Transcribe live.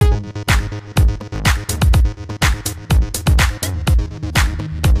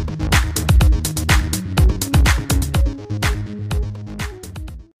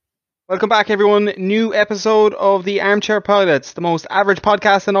Welcome back, everyone. New episode of the Armchair Pilots, the most average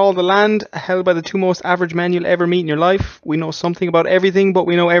podcast in all the land, held by the two most average men you'll ever meet in your life. We know something about everything, but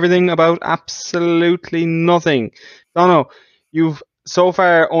we know everything about absolutely nothing. Dono, you've so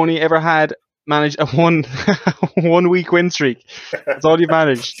far only ever managed a 1 week win streak. That's all you've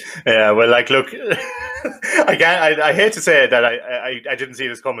managed. Yeah, well, like, look, I hate to say it that I didn't see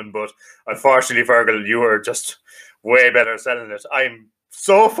this coming, but unfortunately, Fergal, you were just way better selling it. I'm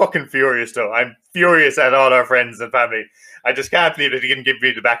so fucking furious, though. I'm furious at all our friends and family. I just can't believe that he didn't give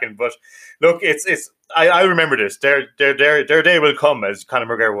me the backing. But look, I remember this. Their day will come, as Conor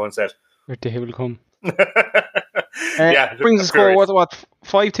McGregor once said. Their day will come. Yeah, brings the score. What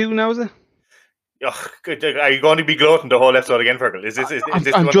 5-2 now? Is it? Oh, are you going to be gloating the whole episode again, Fergal? Is this?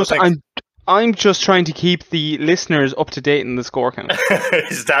 I'm just trying to keep the listeners up to date in the score count.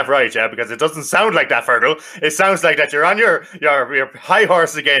 Is that right? Yeah, because it doesn't sound like that, Fergal. It sounds like that you're on your high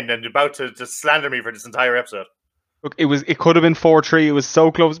horse again and about to slander me for this entire episode. Look, it could have been 4-3. It was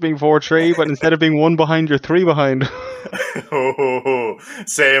so close being 4-3, but instead of being 1 behind, you're 3 behind.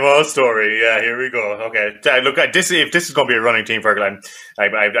 Same old story. Yeah, here we go. Okay, look, if this is going to be a running team, Fergal,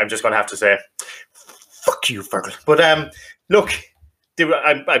 I'm just going to have to say, fuck you, Fergal. But look.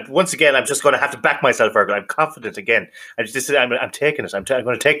 Once again, I'm just going to have to back myself, Fergal. I'm confident again. I'm taking it. I'm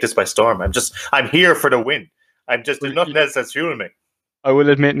going to take this by storm. I'm here for the win. There's nothing else that's fueling me. I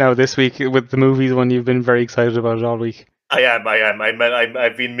will admit now, this week with the movies one, you've been very excited about it all week. I am.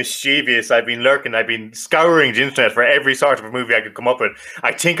 I've been mischievous. I've been lurking. I've been scouring the internet for every sort of a movie I could come up with.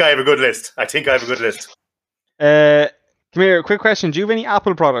 I think I have a good list. Come here, quick question. Do you have any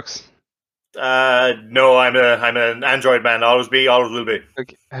Apple products? No, I'm an Android man. Always will be.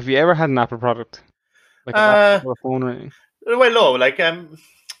 Like, have you ever had an Apple product? Like a phone or anything? Well, no. Like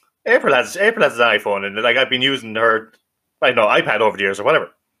April has an iPhone, and like I've been using her, iPad over the years or whatever.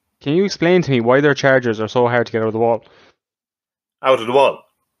 Can you explain to me why their chargers are so hard to get out of the wall? Out of the wall?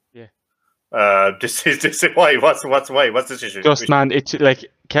 Yeah. This is why? What's this issue? Just man, it's like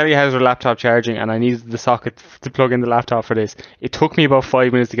Kelly has her laptop charging, and I needed the socket to plug in the laptop for this. It took me about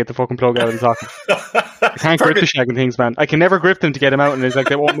 5 minutes to get the fucking plug out of the socket. I can't grip the shagging things, man. I can never grip them to get them out, and it's like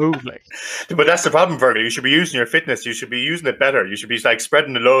they won't move. Like, but that's the problem, Fergal. You should be using your fitness. You should be using it better. You should be like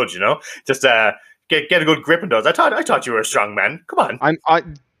spreading the load. Just get a good grip on those. I thought you were a strong man. Come on.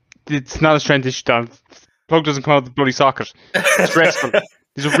 It's not a strength issue. The plug doesn't come out of the bloody socket. It's stressful.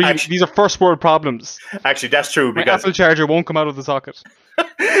 These are first world problems. Actually, that's true. My Apple charger won't come out of the socket.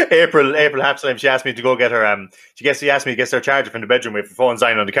 April half time she asked me to go get her. She asked me to get her charger from the bedroom with the phone's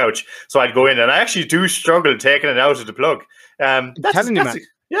lying on the couch. So I'd go in, and I actually do struggle taking it out of the plug. Man.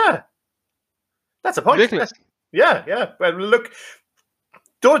 Yeah, that's a point. Ridiculous. Yeah. Well, look.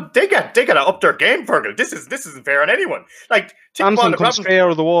 They got to up their game, Fergal. This isn't fair on anyone. Like Samsung comes straight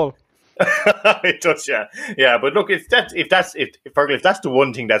out of the wall. It does, yeah. But look, if Fergal, if that's the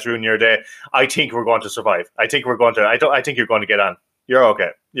one thing that's ruining your day, I think we're going to survive. I think you're going to get on. You're okay.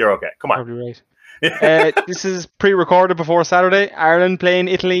 Come on. Probably right. This is pre-recorded before Saturday. Ireland playing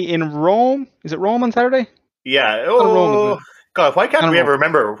Italy in Rome. Is it Rome on Saturday? Yeah. Oh God, why can't we ever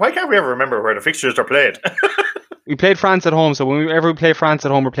remember where the fixtures are played? We played France at home, so whenever we play France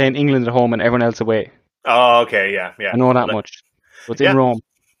at home, we're playing England at home and everyone else away. Oh, okay, yeah. I know that much. But it's in Rome.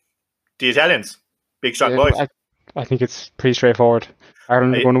 The Italians, big strong boys. I think it's pretty straightforward.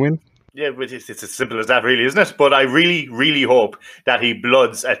 Ireland are going to win. Yeah, but it's as simple as that, really, isn't it? But I really, really hope that he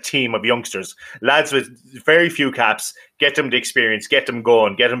bloods a team of youngsters, lads with very few caps, get them the experience, get them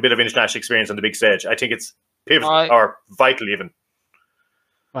going, get them a bit of international experience on the big stage. I think it's pivotal or vital, even.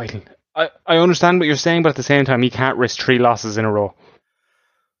 Vital. I understand what you're saying, but at the same time, he can't risk 3 losses in a row.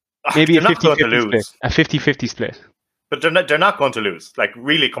 Maybe a 50-50 split. A 50-50 split. But they're not going to lose. Like,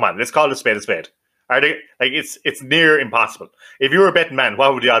 really, come on, let's call a spade a spade. Are they? Like, it's near impossible. If you were a betting man,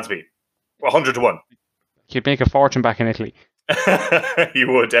 what would the odds be? 100 to 1. You'd make a fortune back in Italy.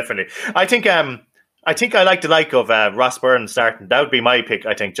 You would, definitely. I think I like the like of Ross Byrne starting. That would be my pick,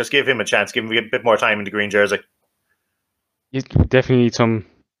 I think. Just give him a chance. Give him a bit more time in the green jersey. You definitely need some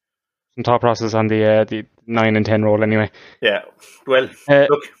thought process on the 9 and 10 roll anyway. Yeah. Well,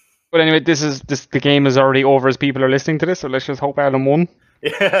 look. But anyway, the game is already over as people are listening to this, so let's just hope Ireland won.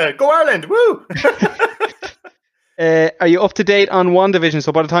 Yeah, go Ireland! Woo! Are you up to date on WandaVision?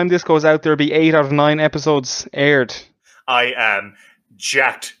 So by the time this goes out, there'll be 8 out of 9 episodes aired. I am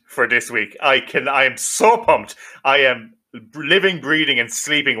jacked for this week. I am so pumped. I am living, breathing, and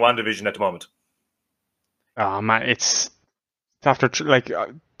sleeping WandaVision at the moment. Oh man, it's after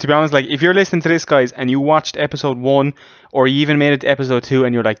to be honest, like if you're listening to this, guys, and you watched episode 1 or you even made it to episode 2,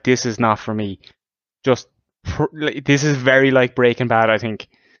 and you're like, "This is not for me," this is very like Breaking Bad, I think.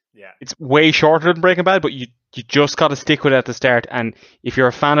 Yeah. It's way shorter than Breaking Bad, but you just got to stick with it at the start. And if you're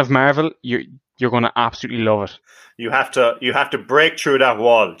a fan of Marvel, you're going to absolutely love it. You have to break through that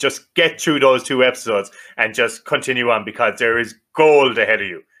wall. Just get through those 2 episodes and just continue on, because there is gold ahead of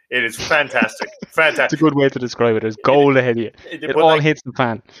you. It is fantastic. Fantastic. It's a good way to describe it. There's gold ahead of you. It all hits the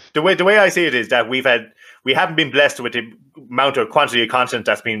fan. The way I see it is that we haven't been blessed with the amount of quantity of content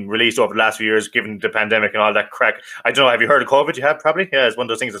that's been released over the last few years, given the pandemic and all that crack. I don't know. Have you heard of COVID? You have, probably. Yeah, it's one of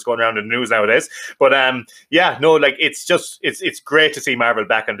those things that's going around in the news nowadays. But it's great to see Marvel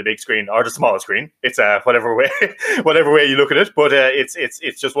back on the big screen, or the small screen. It's whatever way you look at it. But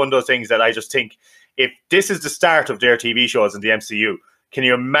it's just one of those things that I just think, if this is the start of their TV shows in the MCU, can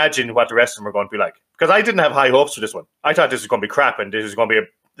you imagine what the rest of them are going to be like? Because I didn't have high hopes for this one. I thought this was going to be crap and this was going to be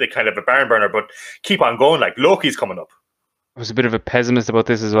the kind of a barn burner, but keep on going. Like, Loki's coming up. I was a bit of a pessimist about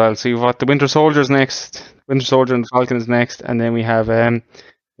this as well. So you've got the Winter Soldier's next, Winter Soldier and Falcon is next, and then we have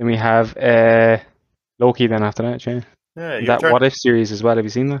Loki then after that. Yeah, that What If series as well. Have you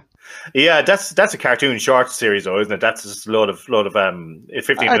seen that? Yeah, that's a cartoon short series though, isn't it? That's just a load of 15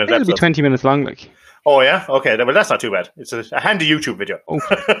 minutes. It'll be 20 minutes long, like. Oh yeah, okay. Well, that's not too bad. It's a handy YouTube video. Oh.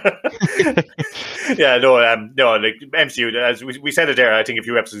 Yeah, no, like MCU, as we said it there, I think a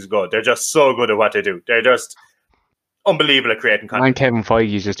few episodes ago, they're just so good at what they do. They're just unbelievable at creating content. And Kevin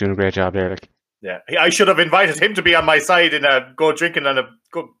Feige is just doing a great job there. Like, yeah, I should have invited him to be on my side in a go drinking on a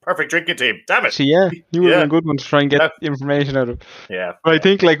good, perfect drinking team. Damn it! So yeah, you would have been a good one to try and get information out of. Yeah, but I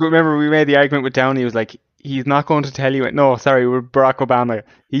think, like, remember we made the argument with Downey. He was like, he's not going to tell you. No, sorry, we're Barack Obama.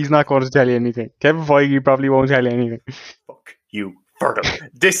 He's not going to tell you anything. Kevin Feige probably won't tell you anything. Fuck you, Fergal.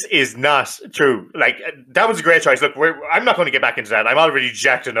 This is not true. Like, that was a great choice. Look, I'm not going to get back into that. I'm already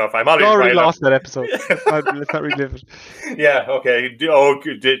jacked enough. I'm already lost that episode. Let's not relive it. Yeah, okay. Oh,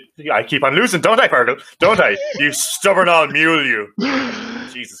 I keep on losing, don't I, Fergal? Don't I? You stubborn old mule, you.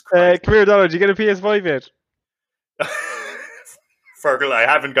 Jesus Christ. Come here, Donald. Did you get a PS5 yet? Fergal, I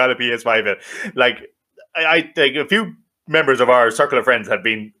haven't got a PS5 yet. Like, I like a few members of our circle of friends have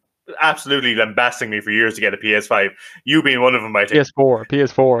been absolutely lambasting me for years to get a PS5. You being one of them, I think.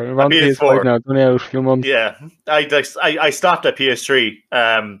 PS4. I'm on PS5 now. It's only out a few months. Yeah, I stopped at PS3.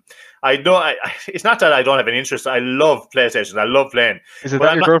 I know it's not that I don't have an interest. I love PlayStation. I love playing. Is it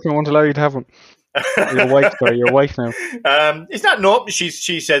that your girlfriend won't allow you to have one? Your wife now. It's not. No, she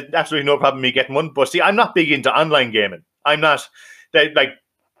said absolutely no problem me getting one. But see, I'm not big into online gaming. I'm not like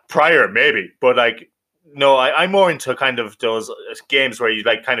prior maybe, but like. No, I'm more into kind of those games where you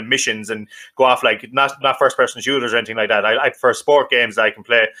like kind of missions and go off, like not first person shooters or anything like that. I prefer sport games that I can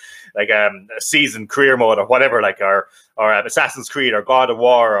play, like a season career mode or whatever, like or Assassin's Creed or God of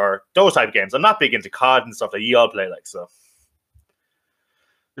War or those type of games. I'm not big into COD and stuff that you all play, like, so.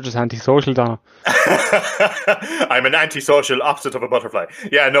 You're just antisocial, Donna. I'm an antisocial opposite of a butterfly.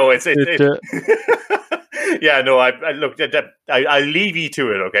 Yeah, no, it's yeah, no. I look. I leave you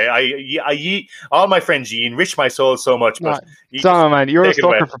to it. Okay. All my friends. You enrich my soul so much. But man, you're a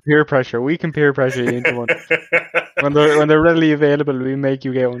sucker for peer pressure. We can peer pressure you into one. when they're readily available, we make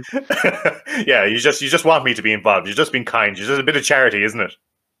you get one. Yeah, you just want me to be involved. You're just being kind. You're just a bit of charity, isn't it?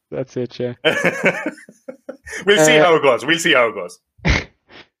 That's it. Yeah. We'll see how it goes. We'll see how it goes.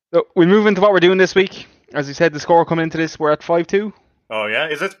 So we'll move into what we're doing this week. As you said, the score coming into this, we're at 5-2. Oh yeah,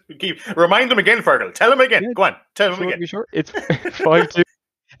 is it? Remind them again, Fergal. Tell them again. Yeah, go on, tell them again. Sure. It's 5-2.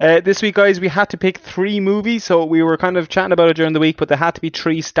 This week, guys, we had to pick 3 movies. So we were kind of chatting about it during the week, but they had to be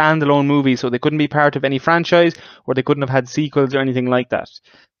 3 standalone movies. So they couldn't be part of any franchise, or they couldn't have had sequels or anything like that.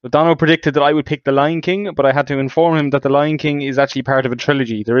 So Donald predicted that I would pick The Lion King, but I had to inform him that The Lion King is actually part of a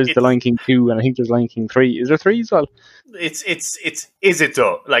trilogy. There is The Lion King 2, and I think there's Lion King 3. Is there 3 as well? Is it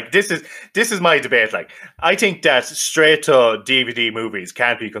though? Like, this is my debate. Like, I think that straight to DVD movies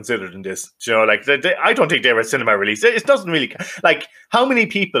can't be considered in this. You know, like I don't think they were a cinema release. It doesn't really, like, how many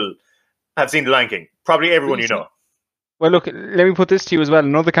people have seen The Lion King? Probably everyone you know. Well, look, let me put this to you as well.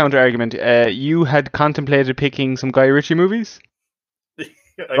 Another counter argument. You had contemplated picking some Guy Ritchie movies.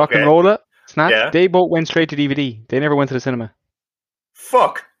 Okay. Rock and Rolla, Snatch. Yeah. They both went straight to DVD. They never went to the cinema.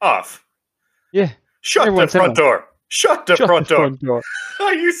 Fuck off. Yeah. Shut the front door. Shut the front door.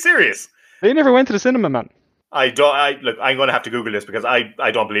 Are you serious? They never went to the cinema, man. Look, I'm going to have to Google this because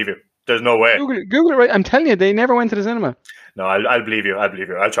I don't believe you. There's no way. Google it, right? I'm telling you, they never went to the cinema. No, I'll believe you. I'll believe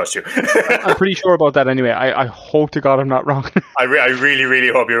you. I'll trust you. I'm pretty sure about that anyway. I hope to God I'm not wrong. I really, really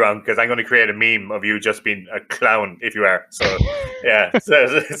hope you're wrong, because I'm going to create a meme of you just being a clown if you are. So, yeah, so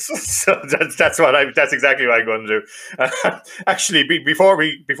that's exactly what I'm going to do. Actually, before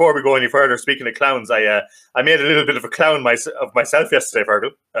we go any further, speaking of clowns, I made a little bit of a clown of myself yesterday,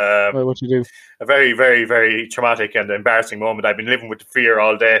 Fergal. Well, what you do? A very, very, very traumatic and embarrassing moment. I've been living with the fear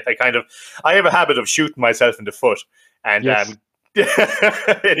all day. I have a habit of shooting myself in the foot, and Yes.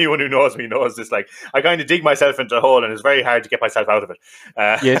 anyone who knows me knows this. Like, I kind of dig myself into a hole, and it's very hard to get myself out of it.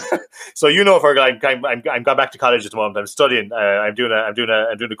 Yes. So Fergal, I'm gone back to college at the moment. I'm studying. I'm doing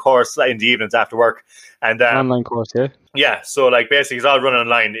a course in the evenings after work, and Online course, yeah. yeah. So like basically, it's all run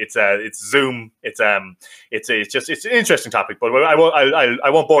online. It's Zoom. It's an interesting topic, but I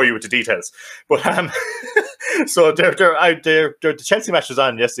won't bore you with the details. But so the Chelsea match was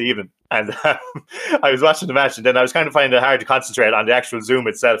on yesterday evening, and I was watching the match, and then I was kind of finding it hard to concentrate on the actual Zoom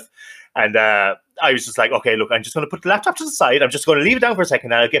itself. And I was just like, okay, look, I'm just going to put the laptop to the side. I'm just going to leave it down for a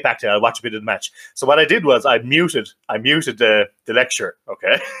second, and I'll get back to it. I'll watch a bit of the match. So what I did was I muted the lecture.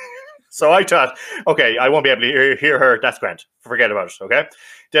 Okay. So I thought, okay, I won't be able to hear her. That's grand. Forget about it. Okay.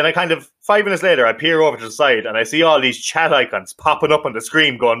 Then I 5 minutes later, I peer over to the side and I see all these chat icons popping up on the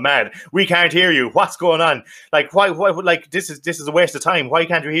screen going mad. We can't hear you. What's going on? Like, why like, this is a waste of time. Why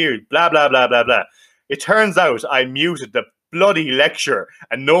can't we hear you? Blah, blah, blah, blah, blah. It turns out I muted the bloody lecture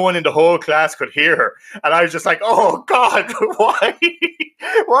and no one in the whole class could hear her. And I was just like, oh God, why?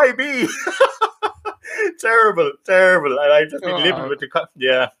 Why me? Terrible. And I've just been living with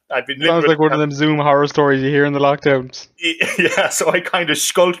I've been living Sounds like one of them Zoom horror stories you hear in the lockdowns. Yeah, so I kind of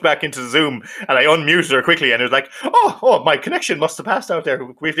skulked back into Zoom and I unmuted her quickly, and it was like, oh, my connection must have passed out there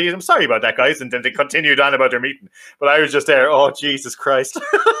quickly. I'm sorry about that, guys. And then they continued on about their meeting. But I was just there, oh, Jesus Christ.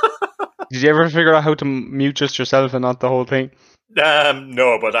 Did you ever figure out how to mute just yourself and not the whole thing?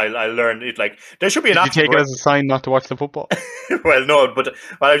 No, but I learned it. Like, there should be an option. Did you take it as a sign not to watch the football? Well, no, but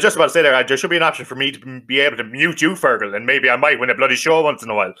I was just about to say there should be an option for me to be able to mute you, Fergal, and maybe I might win a bloody show once in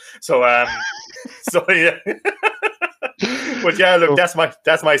a while. So, so yeah. But yeah, look,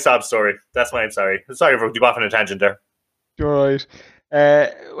 that's my sob story. I'm sorry for going off on a tangent there. You're right.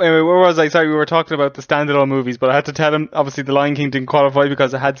 Anyway, where was I? Sorry, we were talking about the standalone movies, but I had to tell him, obviously, The Lion King didn't qualify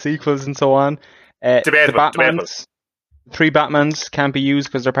because it had sequels and so on. Debatable. 3 Batmans can't be used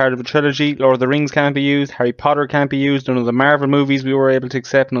because they're part of a trilogy. Lord of the Rings can't be used. Harry Potter can't be used. None of the Marvel movies we were able to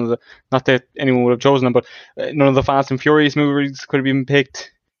accept. Not that anyone would have chosen them, but none of the Fast and Furious movies could have been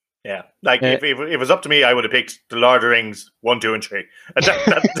picked. Yeah, like if it was up to me, I would have picked the Lord of the Rings 1, 2, and 3.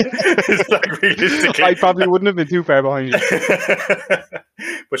 That's like realistically. I probably wouldn't have been too far behind you.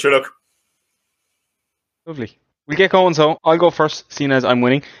 But sure, look. Lovely. We'll get going, so I'll go first, seeing as I'm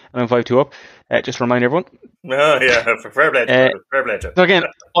winning, and I'm 5-2 up. Just to remind everyone. Oh, yeah, fair play. Fair play. So again,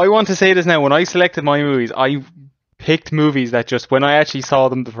 I want to say this now. When I selected my movies, I picked movies that just, when I actually saw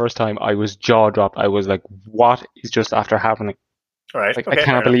them the first time, I was jaw-dropped. I was like, what is just after happening? All right. Like, okay, I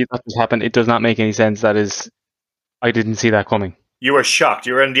can't believe that just happened. It does not make any sense. I didn't see that coming. You were shocked.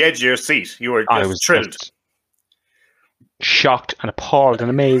 You were on the edge of your seat. You were just thrilled. Just shocked and appalled and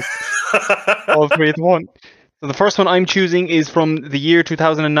amazed. All three at once. So the first one I'm choosing is from the year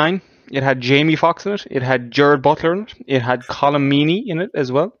 2009. It had Jamie Foxx in it. It had Jared Butler in it. It had Colm Meaney in it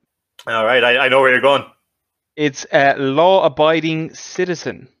as well. All right. I know where you're going. It's a Law-Abiding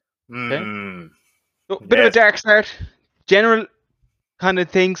Citizen. Okay? So, bit of a dark start. General kind of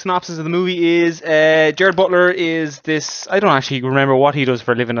thing, synopsis of the movie is Jared Butler is this, I don't actually remember what he does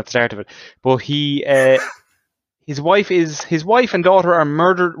for a living at the start of it, but he his wife and daughter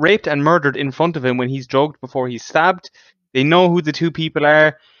are raped and murdered in front of him when he's drugged before he's stabbed. They know who the two people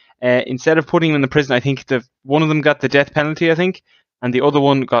are. Instead of putting him in the prison, I think one of them got the death penalty, I think, and the other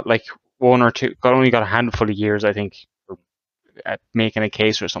one got like 1 or 2, only got a handful of years, I think, at making a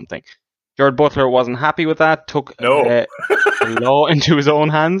case or something. Jared Butler wasn't happy with that, took the law into his own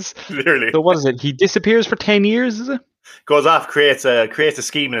hands. Literally. So what is it? He disappears for 10 years, is it? Goes off, creates a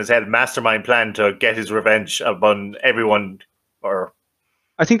scheme in his head, mastermind plan to get his revenge upon everyone. Or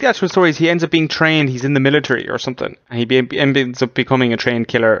I think the actual story is he ends up being trained. He's in the military or something, and he ends up becoming a trained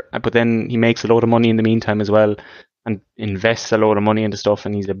killer. But then he makes a load of money in the meantime as well, and invests a load of money into stuff.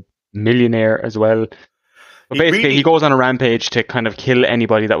 And he's a millionaire as well. But basically, he goes on a rampage to kind of kill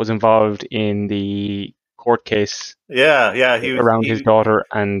anybody that was involved in the court case. Yeah, around his daughter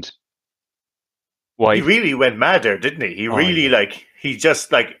and wife. He really went mad there, didn't he? He really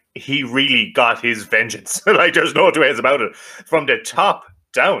got his vengeance. Like, there's no two ways about it. From the top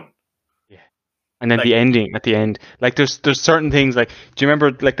down. Yeah. And then the ending at the end. Like, there's certain things, like, do you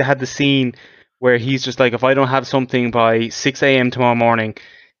remember, like, they had the scene where he's just like, if I don't have something by 6 a.m. tomorrow morning,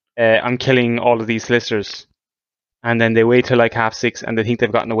 I'm killing all of these solicitors. And then they wait till like 6:30 and they think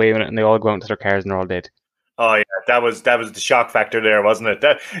they've gotten away with it and they all go out into their cars and they're all dead. Oh yeah, that was the shock factor there, wasn't it?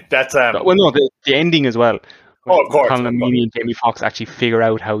 That's Well, no, the ending as well. Oh, of course. Colin Meaney and Jamie Foxx actually figure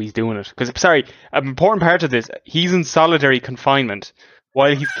out how he's doing it. Because, sorry, an important part of this, he's in solitary confinement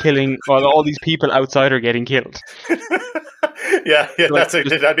while he's killing, while all these people outside are getting killed. yeah,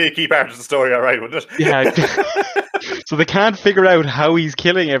 that'd be a key part of the story, all right, wouldn't it? Yeah. So they can't figure out how he's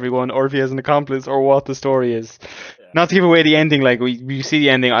killing everyone, or if he has an accomplice, or what the story is. Yeah. Not to give away the ending, like we see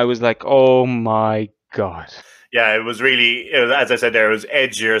the ending, I was like, oh my god. Yeah, it was really, as I said there, it was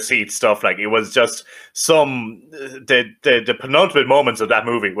edge your seat stuff. Like, it was just the penultimate moments of that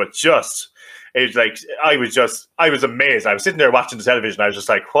movie was just, it was like, I was amazed. I was sitting there watching the television. I was just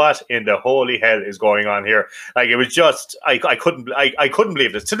like, what in the holy hell is going on here? Like, it was just, I couldn't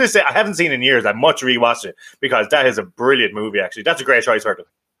believe this. To this day, I haven't seen it in years. I much rewatched it because that is a brilliant movie, actually. That's a great choice, Fergal.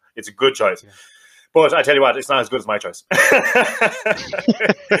 It's a good choice. Yeah. But I tell you what, it's not as good as my choice.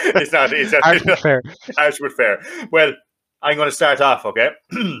 It's not. Harsh but fair. Well, I'm going to start off, okay?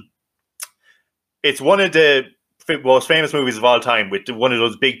 It's one of the most famous movies of all time with one of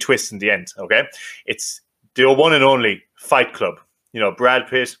those big twists in the end, okay? It's the one and only Fight Club. You know, Brad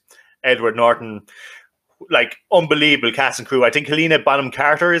Pitt, Edward Norton, like unbelievable cast and crew. I think Helena Bonham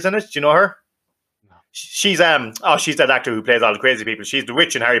Carter is in it. Do you know her? She's she's that actor who plays all the crazy people. She's the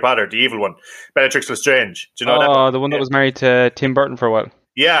witch in Harry Potter, the evil one, Bellatrix Lestrange. Do you know that? Oh, the one that was married to Tim Burton for a while.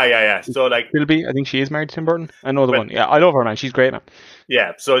 Yeah. So like, Philby, I think she is married to Tim Burton. I know the one. Yeah, I love her, man. She's great, man.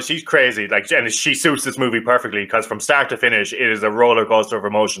 Yeah, so she's crazy. Like, and she suits this movie perfectly because from start to finish, it is a roller coaster of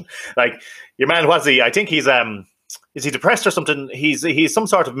emotion. Like, your man, what's he? I think he's is he depressed or something? He's some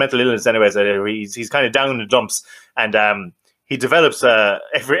sort of mental illness, anyways. He's kind of down in the dumps, and he develops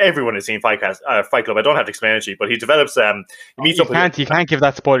everyone has seen Fight Club. I don't have to explain it to you, but he develops. He meets up. You can't give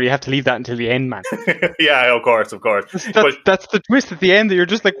that spoiler. You have to leave that until the end, man. Yeah, of course. That's the twist at the end. That you're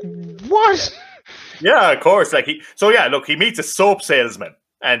just like, what? Yeah, of course. Like he meets a soap salesman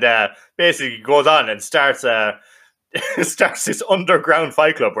and basically goes on and starts this underground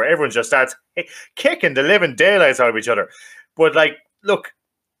fight club where everyone just starts kicking the living daylights out of each other. But like, look.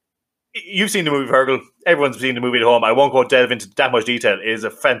 You've seen the movie, Fergal. Everyone's seen the movie at home. I won't go delve into that much detail. It is a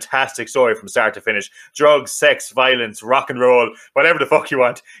fantastic story from start to finish. Drugs, sex, violence, rock and roll, whatever the fuck you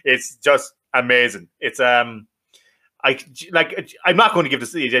want. It's just amazing. It's I'm not going to give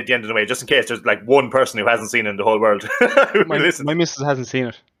this at the end of the way, just in case there's like one person who hasn't seen it in the whole world. My missus hasn't seen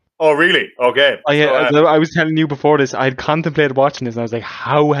it. Oh, really? Okay. I was telling you before this, I had contemplated watching this, and I was like,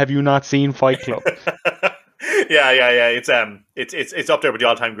 how have you not seen Fight Club? Yeah. It's up there with the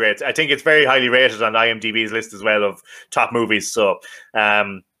all-time greats. I think it's very highly rated on IMDb's list as well of top movies. So,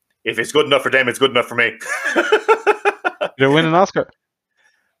 if it's good enough for them, it's good enough for me. Did it win an Oscar?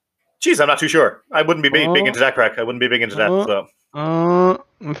 Jeez, I'm not too sure. I wouldn't be big into that crack. I wouldn't be big into that. So,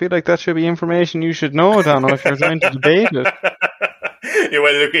 I feel like that should be information you should know, Donna, if you're trying to debate it. Yeah,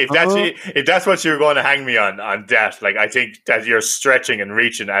 well, look, if that's what you're going to hang me on that, like, I think that you're stretching and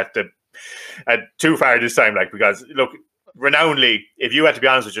reaching at too far this time, like, because look, renownedly, if you had to be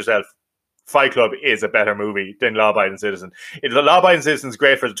honest with yourself, Fight Club is a better movie than Law Abiding Citizen. Law Abiding Citizen is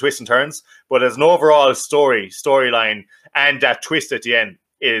great for the twists and turns, but as an overall storyline and that twist at the end,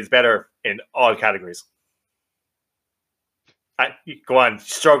 it is better in all categories. Go on,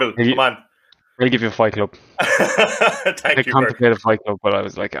 struggle. Come on. I'll give you a Fight Club. Thank you. I contemplated Fight Club, but I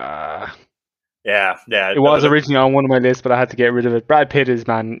was like, Yeah. It was originally on one of my lists, but I had to get rid of it. Brad Pitt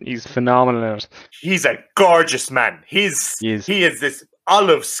he's phenomenal in it. He's a gorgeous man. He is this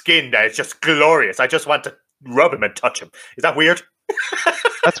olive skin that is just glorious. I just want to rub him and touch him. Is that weird?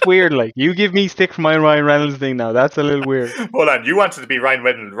 That's weird. Like, you give me stick for my Ryan Reynolds thing now. That's a little weird. Hold on, you wanted to be Ryan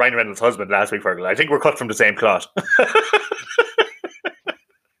Reynolds' husband last week, Fergal. I think we're cut from the same cloth.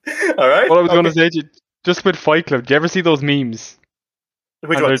 All right. What I was going to say to you, just with Fight Club, do you ever see those memes?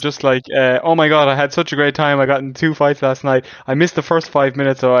 Which ones? They're just like, oh my god, I had such a great time. I got in 2 fights last night. I missed the first 5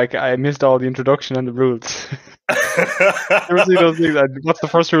 minutes, so I missed all the introduction and the rules. Ever see those things? What's the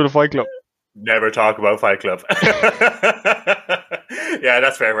first rule of Fight Club? Never talk about Fight Club. Yeah,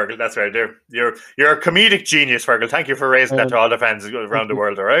 that's fair, Fergal. That's fair. You're a comedic genius, Fergal. Thank you for raising that to all the fans around the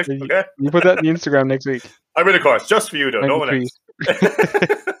world, all right? Okay? You put that in the Instagram next week. I will, of course. Just for you, though. No one else.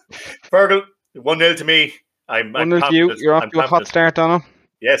 Fergal, 1-0 to me. I'm 1-0 to you. You're off to a hot start, Donna.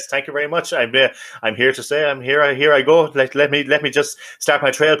 Yes, thank you very much. I'm here to say here I go. Let me just start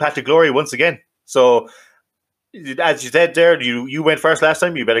my trail path to glory once again. So, as you said there, you went first last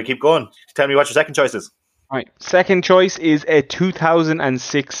time. You better keep going. Tell me what your second choice is. All right. Second choice is a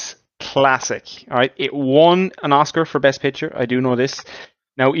 2006 classic. All right, it won an Oscar for Best Picture. I do know this.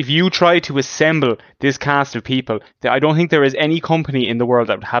 Now, if you try to assemble this cast of people, I don't think there is any company in the world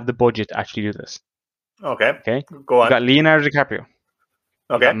that would have the budget to actually do this. Okay. Okay, Go on. You got Leonardo DiCaprio.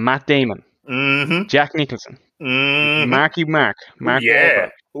 You Okay. got Matt Damon. Mm-hmm. Jack Nicholson. Mm-hmm. Mark Yeah. Wahlberg.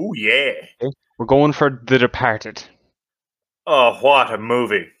 Oh, yeah. Okay? We're going for The Departed. Oh, what a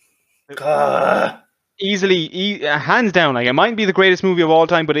movie. God. Easily, hands down, like it might be the greatest movie of all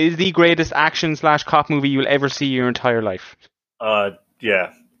time, but it is the greatest action/cop movie you'll ever see in your entire life.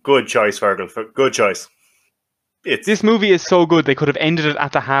 Yeah. Good choice, Fergal. Good choice. This movie is so good they could have ended it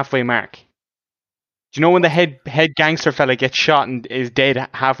at the halfway mark. Do you know when the head gangster fella gets shot and is dead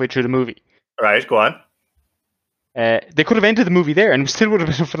halfway through the movie? Right, go on. They could have ended the movie there and it still would have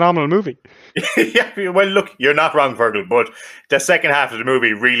been a phenomenal movie. Yeah, well, look, you're not wrong, Fergal, but the second half of the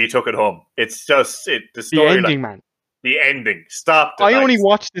movie really took it home. It's just the story. The ending, man. The ending. Stop. I only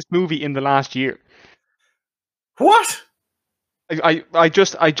watched this movie in the last year. What? I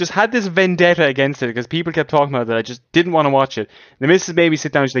just had this vendetta against it because people kept talking about it. I just didn't want to watch it. The missus made me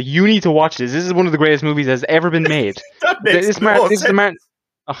sit down. She's like, "You need to watch this. This is one of the greatest movies that's ever been made." That makes this no is sense. Martin.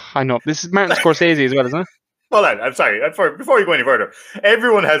 Oh, I know this is Martin Scorsese as well, isn't it? Hold on, I'm sorry. Before you go any further,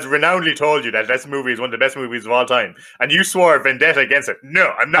 everyone has renownedly told you that this movie is one of the best movies of all time, and you swore vendetta against it. No,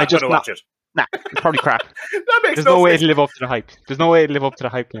 I'm not going to watch it. Nah, it's probably crap. That makes There's no way sense. to live up to the hype. There's no way to live up to the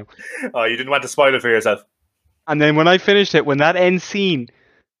hype now. Oh, you didn't want to spoil it for yourself. And then when I finished it, when that end scene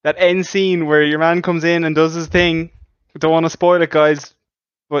where your man comes in and does his thing, don't want to spoil it, guys,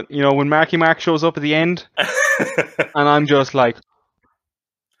 but you know when Marky Mark shows up at the end, and I'm just like,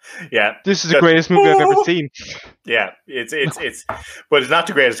 yeah, this is the greatest movie I've ever seen. Yeah, it's but it's not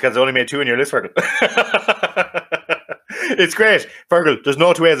the greatest because it's only made 2 in your list, Fergal. It's great, Fergal. There's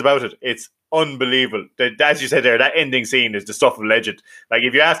no two ways about it. It's unbelievable. As you said there, that ending scene is the stuff of legend. Like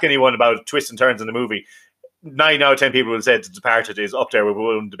if you ask anyone about twists and turns in the movie, 9 out of 10 people will say The Departed is up there with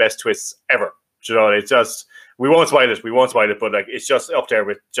one of the best twists ever. You know, it's just we won't spoil it, but like it's just up there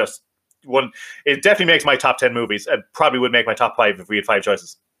with just one. It definitely makes my top 10 movies. It probably would make my top 5 if we had 5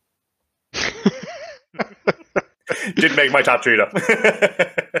 choices. Didn't make my top 3 though.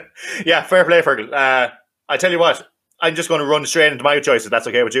 Yeah, fair play, Fergal. I tell you what, I'm just going to run straight into my choices. That's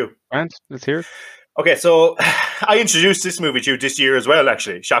okay with you? Grant, let's hear it. Okay, so I introduced this movie to you this year as well,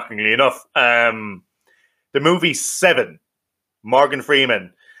 actually, shockingly enough. The movie Seven, Morgan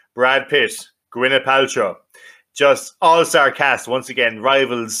Freeman, Brad Pitt, Gwyneth Paltrow, just all-star cast, once again,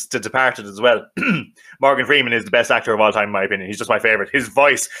 rivals The Departed as well. Morgan Freeman is the best actor of all time, in my opinion. He's just my favorite. His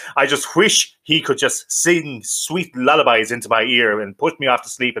voice, I just wish he could just sing sweet lullabies into my ear and put me off to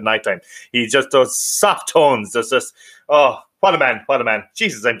sleep at nighttime. He just does soft tones. Just oh, what a man.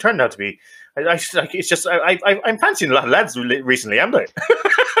 Jesus, I'm turning out to be... it's just I'm fancying a lot of lads recently, am I?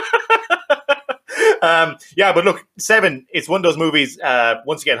 Yeah, but look, Seven, it's one of those movies,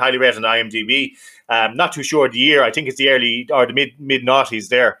 once again, highly rated on IMDb. Not too sure the year. I think it's the early or the mid-noughties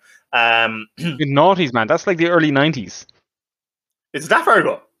there. Mid-noughties, man. That's like the early 90s. Is that far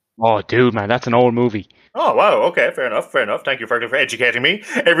ago? Oh, dude, man. That's an old movie. Oh, wow. Okay, fair enough. Thank you, Fergal, for educating me.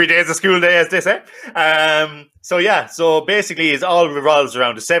 Every day is a school day, as they say. So basically it all revolves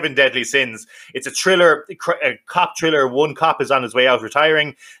around the 7 deadly sins. It's a thriller, a cop thriller. One cop is on his way out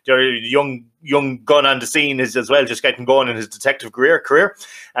retiring. The other young gun on the scene is as well just getting going in his detective career.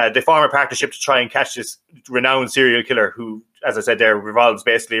 They form a partnership to try and catch this renowned serial killer who, as I said there, revolves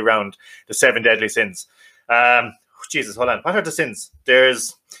basically around the 7 deadly sins. Jesus, hold on. What are the sins?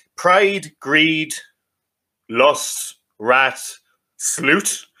 There's pride, greed, lust, wrath,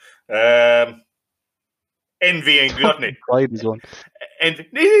 sloth, envy, and gluttony. Pride is one. And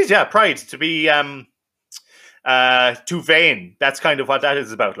it is, yeah, pride, to be too vain. That's kind of what that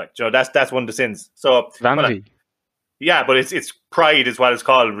is about. Like, you know, that's one of the sins. So Vanity. Yeah, but it's pride is what it's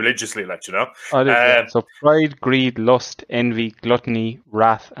called religiously, like, you know. Oh, it is, yeah. So pride, greed, lust, envy, gluttony,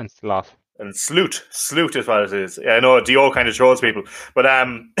 wrath, and sloth. And sloth is what it is. I know Dio kind of trolls people, but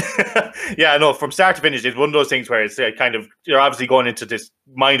yeah, no. From start to finish, it's one of those things where it's kind of you're obviously going into this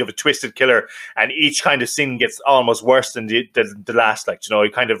mind of a twisted killer, and each kind of sin gets almost worse than the last. Like, you know,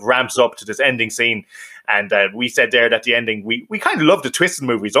 it kind of ramps up to this ending scene, and we said there that the ending we kind of love the twisted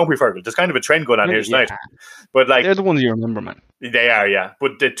movies, don't we, Fergal? There's kind of a trend going on here tonight. But like, they're the ones you remember, man. They are, yeah.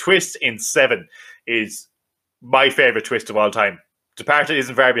 But the twist in Seven is my favorite twist of all time. Departed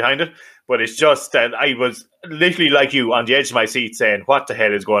isn't far behind it, but it's just that I was literally like you on the edge of my seat saying, what the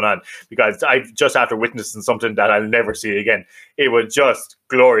hell is going on? Because I've just after witnessing something that I'll never see again. It was just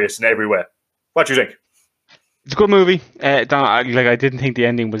glorious in every way. What do you think? It's a good movie. I didn't think the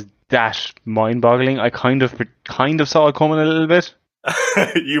ending was that mind-boggling. I kind of saw it coming a little bit,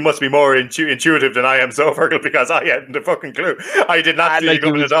 You must be more intuitive than I am, so Fergal, because I hadn't a fucking clue. I did not see it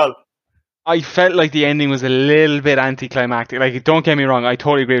coming at all. I felt like the ending was a little bit anticlimactic. Like, don't get me wrong, I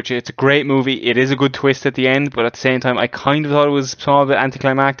totally agree with you. It's a great movie. It is a good twist at the end, but at the same time, I kind of thought it was small bit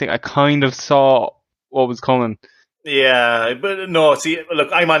anticlimactic. I kind of saw what was coming. Yeah, but no. See,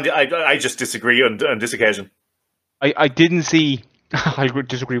 look, I just disagree on this occasion. I didn't see. I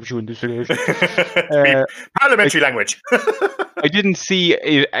disagree with you on this occasion. Parliamentary language. I didn't see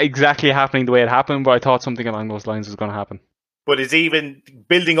it exactly happening the way it happened, but I thought something along those lines was going to happen. But it's even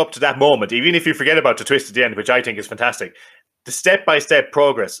building up to that moment, even if you forget about the twist at the end, which I think is fantastic. The step-by-step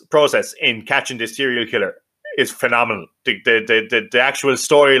process in catching this serial killer is phenomenal. The actual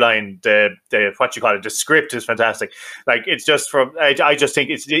storyline, the what you call it, the script is fantastic. Like, it's just I just think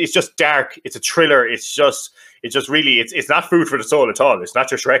it's just dark. It's a thriller. It's just really it's not food for the soul at all. It's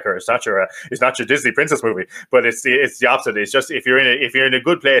not your Shrek, it's not your Disney princess movie. But it's the opposite. It's just if you're in a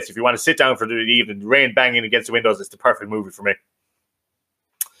good place, if you want to sit down for the evening, rain banging against the windows, it's the perfect movie for me.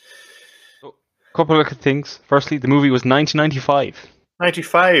 Couple of things. Firstly, the movie was 1995.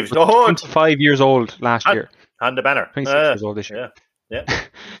 95. Oh, 25 years old last year. On the banner. 26 years old this year.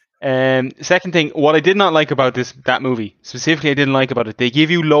 Yeah. Second thing, what I did not like about that movie, specifically I didn't like about it, they give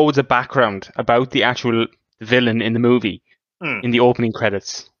you loads of background about the actual villain in the movie in the opening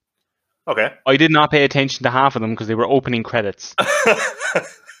credits. Okay. I did not pay attention to half of them because they were opening credits.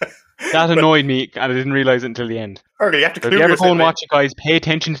 That annoyed me, and I didn't realize it until the end. Fergal, you have to so if you ever go and watch it, guys, pay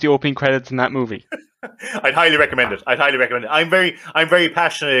attention to the opening credits in that movie. I'd highly recommend it. I'm very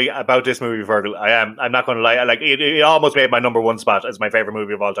passionate about this movie, Fergal. I am. I'm not going to lie. Like, it almost made my number one spot as my favorite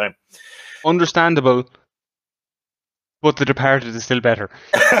movie of all time. Understandable, but The Departed is still better.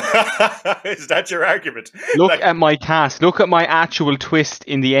 Is that your argument? Look at my cast. Look at my actual twist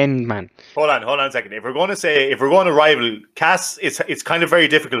in the end, man. Hold on a second. If we're going to rival casts, it's kind of very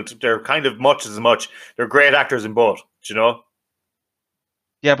difficult. They're kind of much as much. They're great actors in both. Do you know?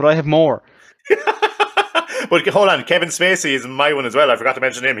 Yeah, but I have more. But hold on, Kevin Spacey is my one as well. I forgot to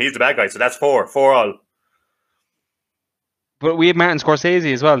mention him. He's the bad guy, so that's 4 all. But we have Martin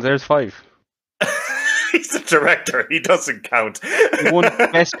Scorsese as well. There's 5. He's the director. He doesn't count. He won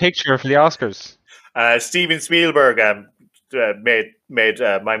Best Picture for the Oscars. Steven Spielberg made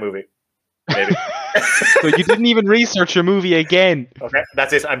my movie. Maybe. So you didn't even research your movie again. Okay,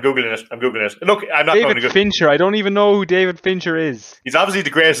 that's it. I'm googling it. Look, I'm not going to David Fincher. I don't even know who David Fincher is. He's obviously the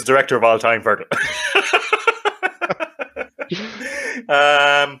greatest director of all time, Fergal.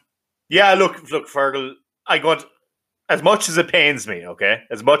 Yeah, look, Fergal. As much as it pains me,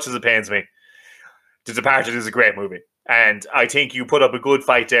 The Departed is a great movie, and I think you put up a good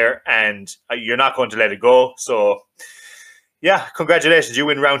fight there, and you're not going to let it go. So, yeah, congratulations, you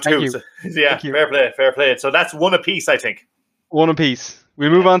win round 2. Thank you. So, yeah, fair play. So that's 1 apiece, I think. 1 apiece. We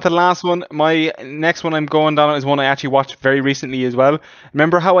move on to the last one. My next one I'm going down is one I actually watched very recently as well.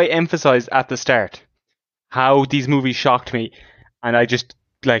 Remember how I emphasized at the start how these movies shocked me, and I just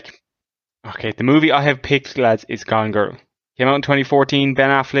okay, the movie I have picked, lads, is Gone Girl. Came out in 2014. Ben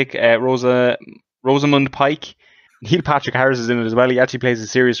Affleck, Rosamund Pike, Neil Patrick Harris is in it as well. He actually plays a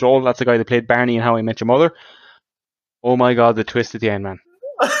serious role. That's the guy that played Barney in How I Met Your Mother. Oh my god, the twist at the end, man.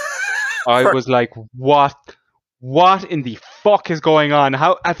 I was like, what in the fuck is going on?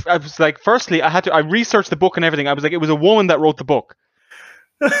 I was like, firstly, I researched the book and everything. I was like, it was a woman that wrote the book.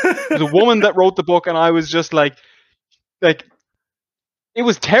 It was a woman that wrote the book, and I was just like, it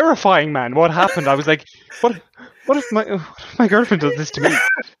was terrifying, man. What happened? I was like, what if my girlfriend does this to me?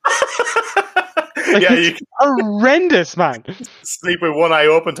 Yeah, horrendous, man. Sleep with one eye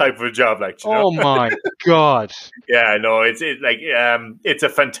open type of a job, like. You know? Oh my god. Yeah, no, it's a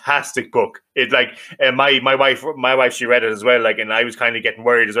fantastic book. It's like my wife, she read it as well, and I was kind of getting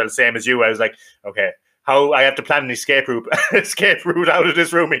worried as well, same as you. I was like, okay, how I have to plan an escape route out of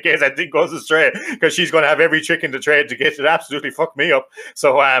this room in case anything goes astray, because she's going to have every trick in the trade to get it absolutely fuck me up.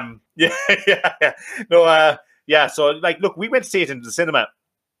 So yeah. So look, we went to see it in the cinema.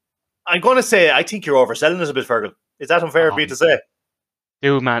 I'm going to say I think you're overselling this a bit, Fergal. Is that unfair for me to say?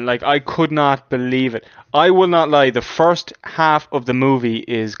 Dude, man, I could not believe it. I will not lie. The first half of the movie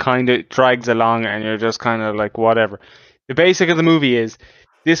is kind of drags along, and you're just kind of like, whatever. The basic of the movie is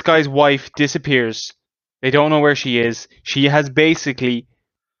this guy's wife disappears. They don't know where she is. She has basically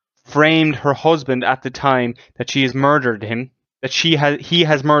framed her husband at the time that she has murdered him. That he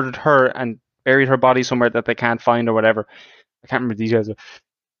has murdered her and buried her body somewhere that they can't find or whatever. I can't remember the details.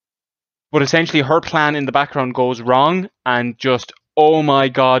 But essentially, her plan in the background goes wrong, and just, oh my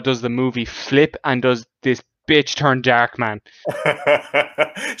god, does the movie flip and does this bitch turned dark, man.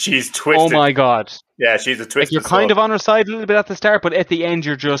 She's twisted. Oh my god. Yeah, she's a twisted Like, you're kind of on her side a little bit at the start, but at the end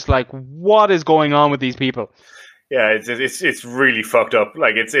you're just like, what is going on with these people? Yeah, it's really fucked up.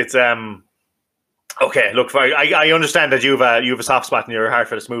 Like it's okay. Look, I understand that you have a soft spot in your heart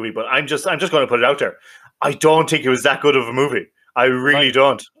for this movie, but I'm just going to put it out there. I don't think it was that good of a movie. I really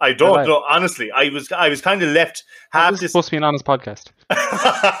don't. I don't know. Honestly, I was kind of left half. This is supposed to be an honest podcast.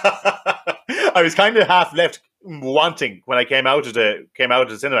 I was kind of half left wanting when I came out of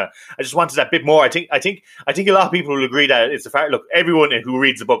the cinema. I just wanted that bit more. I think a lot of people will agree that it's a fact. Look, everyone who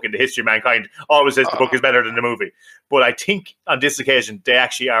reads the book in the history of mankind always says the book is better than the movie. But I think on this occasion they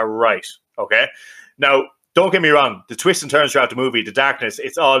actually are right. Okay, now don't get me wrong. The twists and turns throughout the movie, the darkness,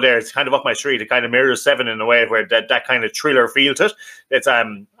 it's all there. It's kind of up my street. It kind of mirrors Seven in a way where that kind of thriller feel to it. It's I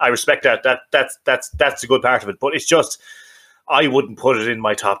respect that. That's a good part of it. But it's just I wouldn't put it in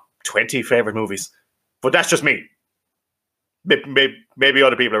my top 20 favorite movies. But that's just me. Maybe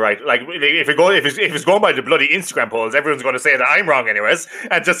other people are right. Like if it's going by the bloody Instagram polls, everyone's going to say that I'm wrong, anyways,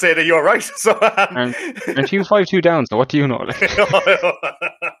 and just say that you're right. So and you 5-2 down. So what do you know?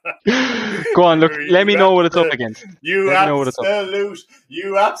 Go on, look. Let me know what it's up against. You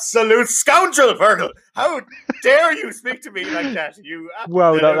absolute scoundrel, Virgil! How dare you speak to me like that?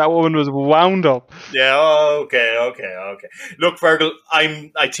 Wow, that woman was wound up. Yeah. Okay. Look, Virgil,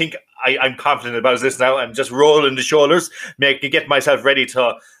 I'm confident about this now. I'm just rolling the shoulders, get myself ready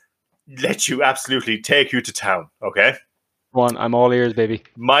to let you absolutely take you to town. Okay. Go on, I'm all ears, baby.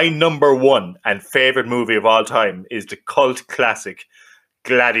 My number one and favorite movie of all time is the cult classic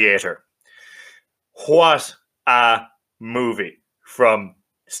Gladiator. What a movie from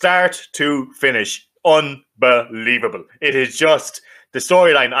start to finish. Unbelievable. It is just the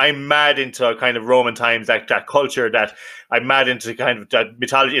storyline. I'm mad into kind of Roman times, that culture, that I'm mad into kind of that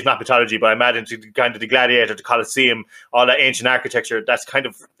mythology. It's not mythology, but I'm mad into kind of the gladiator, the Colosseum, all that ancient architecture. That's kind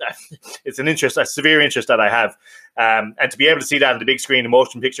of, it's an interest, a severe interest that I have. And to be able to see that on the big screen, a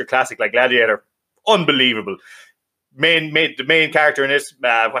motion picture classic like Gladiator, unbelievable. The main character in it,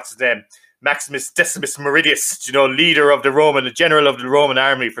 what's his name? Maximus Decimus Meridius, leader of the general of the Roman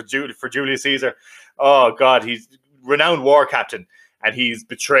army for Julius Caesar. Oh God, he's renowned war captain, and he's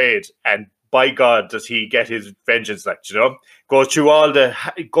betrayed. And by God, does he get his vengeance? Goes from all the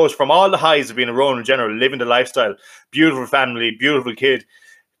highs of being a Roman general, living the lifestyle, beautiful family, beautiful kid,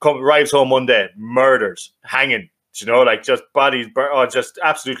 arrives home one day, murdered, hanging. Just bodies, just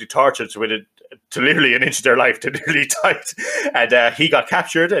absolutely tortured with it. To literally an inch of their life, to nearly died. And he got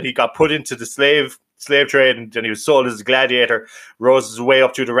captured and he got put into the slave trade, and then he was sold as a gladiator, rose his way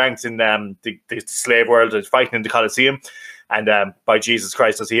up through the ranks in the slave world, fighting in the Colosseum. And by Jesus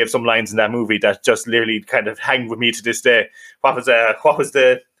Christ, does he have some lines in that movie that just literally kind of hang with me to this day. What was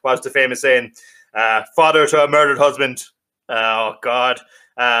the famous saying? Father to a murdered husband. Oh God.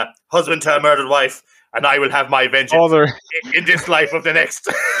 Husband to a murdered wife. And I will have my vengeance in this life of the next.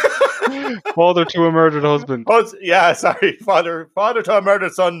 Father to a murdered husband. Father to a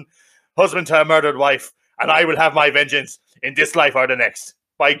murdered son, husband to a murdered wife, and I will have my vengeance in this life or the next.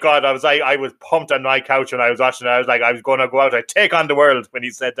 By God, I was pumped on my couch when I was watching it. I was like, I was going to go out and take on the world when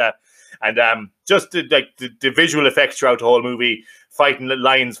he said that. And just the visual effects throughout the whole movie, fighting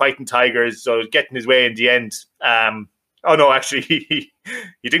lions, fighting tigers, so getting his way in the end. Oh no, actually, he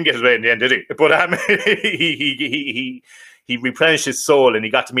didn't get his way in the end, did he? But he replenished his soul, and he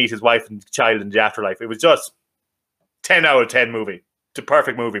got to meet his wife and child in the afterlife. It was just 10 out of 10 movie. It's a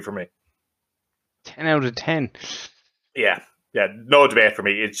perfect movie for me. 10 out of 10. Yeah, no debate for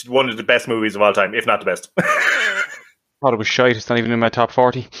me. It's one of the best movies of all time, if not the best. Thought it was shite. It's not even in my top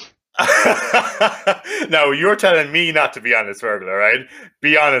 40. No, you're telling me not to be honest, Virgil, all right?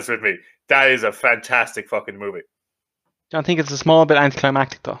 Be honest with me. That is a fantastic fucking movie. Don't think it's a small bit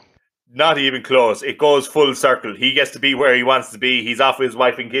anticlimactic, though. Not even close. It goes full circle. He gets to be where he wants to be. He's off with his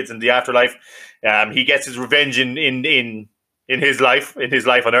wife and kids in the afterlife. He gets his revenge in his life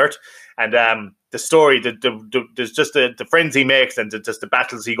on Earth. And the story, there's just the friends he makes, and just the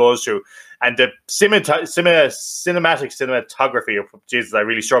battles he goes through, and the cinematography. Jesus, I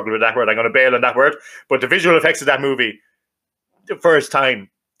really struggle with that word. I'm going to bail on that word. But the visual effects of that movie, the first time,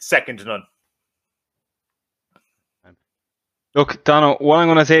 second to none. Look, Dono, what I'm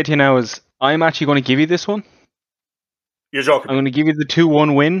going to say to you now is I'm actually going to give you this one. You're joking. I'm going to give you the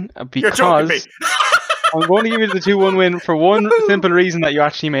 2-1 win because You're joking me. I'm going to give you the 2-1 win for one simple reason that you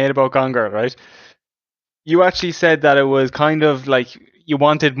actually made about Gone Girl, right? You actually said that it was kind of like you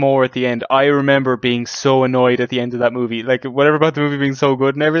wanted more at the end. I remember being so annoyed at the end of that movie. Like, whatever about the movie being so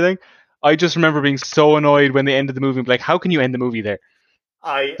good and everything, I just remember being so annoyed when they ended the movie. Like, how can you end the movie there?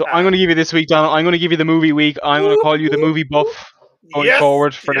 So I'm going to give you this week, Donald. I'm going to give you the movie week. I'm going to call you the movie buff going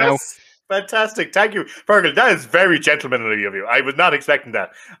forward for now. Fantastic. Thank you, Fergal. That is very gentlemanly of you. I was not expecting that.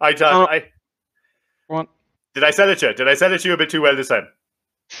 I thought Did I sell it to you? Did I sell it to you a bit too well this time?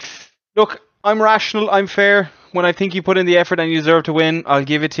 Look, I'm rational. I'm fair. When I think you put in the effort and you deserve to win, I'll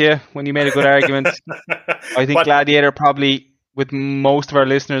give it to you when you made a good argument. I think Gladiator probably, with most of our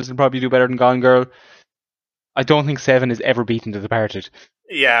listeners, will probably do better than Gone Girl. I don't think Seven is ever beaten The Departed.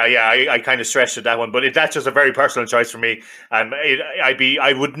 Yeah, I kind of stretched at that one, but that's just a very personal choice for me.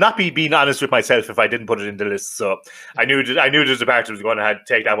 I would not be being honest with myself if I didn't put it in the list. So I knew The Departed was going to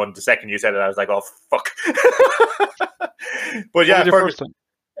take that one. The second you said it, I was like, oh fuck. But yeah,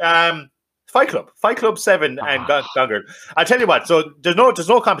 Fight Club 7 and Gone Girl. I'll tell you what. So there's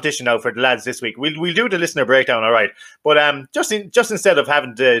no competition now for the lads this week. We'll do the listener breakdown, all right. But just instead of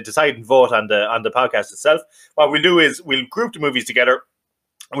having to decide and vote on the podcast itself, what we'll do is we'll group the movies together.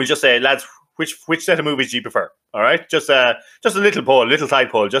 And we'll just say, lads, which set of movies do you prefer? All right, just a little poll, little side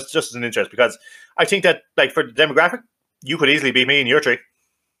poll, just as an interest, because I think that like for the demographic, you could easily beat me in your tree.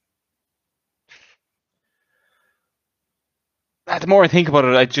 The more I think about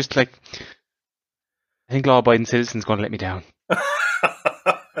it, I think Law Abiding Citizen's going to let me down.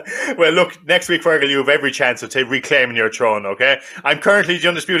 Well, look, next week, Fergal, you have every chance of reclaiming your throne, okay? I'm currently the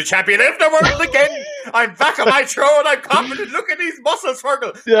undisputed champion of the world again. I'm back on my throne. I'm confident. Look at these muscles,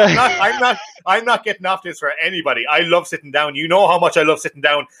 Fergal. Yeah. I'm not getting off this for anybody. I love sitting down. You know how much I love sitting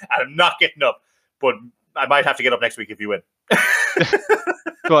down, and I'm not getting up. But I might have to get up next week if you win.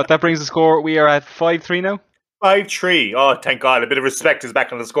 So that brings the score. We are at 5-3 now. 5-3. Oh, thank God. A bit of respect is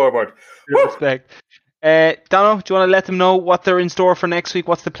back on the scoreboard. Respect. Donald, do you want to let them know what they're in store for next week?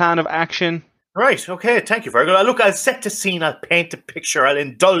 What's the plan of action? Right, okay, thank you, Fergal. Look, I'll set the scene, I'll paint the picture, I'll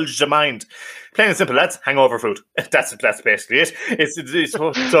indulge the mind. Plain and simple, lads, hangover food. That's basically it. It's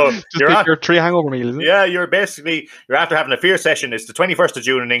so your 3 hangover meal, isn't it? Yeah, you're after having a fear session. It's the 21st of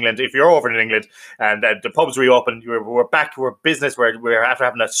June in England. If you're over in England and the pubs reopen, we're back, we're business, we're after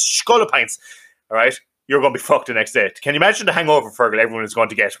having a skull of pints, all right? You're going to be fucked the next day. Can you imagine the hangover, Fergal, everyone is going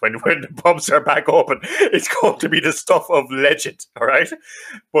to get when the pubs are back open? It's going to be the stuff of legend, all right?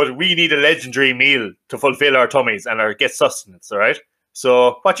 But we need a legendary meal to fulfill our tummies and get sustenance, all right?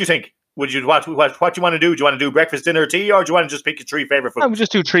 So what do you think? What do you want to do? Do you want to do breakfast, dinner, tea, or do you want to just pick your 3 favourite foods? I would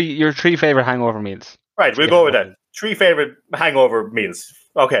just do your 3 favourite hangover meals. Right, we'll go with that. 3 favourite hangover meals.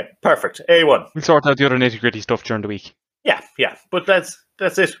 Okay, perfect. A1. We'll sort out the other nitty-gritty stuff during the week. Yeah. But that's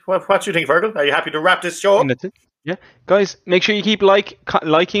it. What do you think, Fergal? Are you happy to wrap this show up? That's it. Yeah. Guys, make sure you keep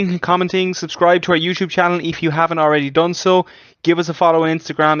liking, commenting, subscribe to our YouTube channel if you haven't already done so. Give us a follow on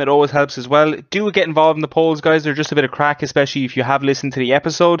Instagram. It always helps as well. Do get involved in the polls, guys. They're just a bit of crack, especially if you have listened to the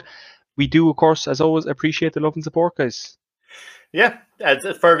episode. We do, of course, as always, appreciate the love and support, guys. Yeah,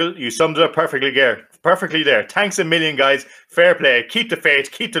 Fergal, you summed it up perfectly there. Thanks a million, guys. Fair play. Keep the faith.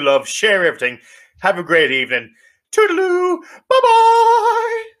 Keep the love. Share everything. Have a great evening. Toodaloo.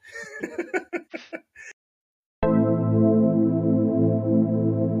 Bye-bye.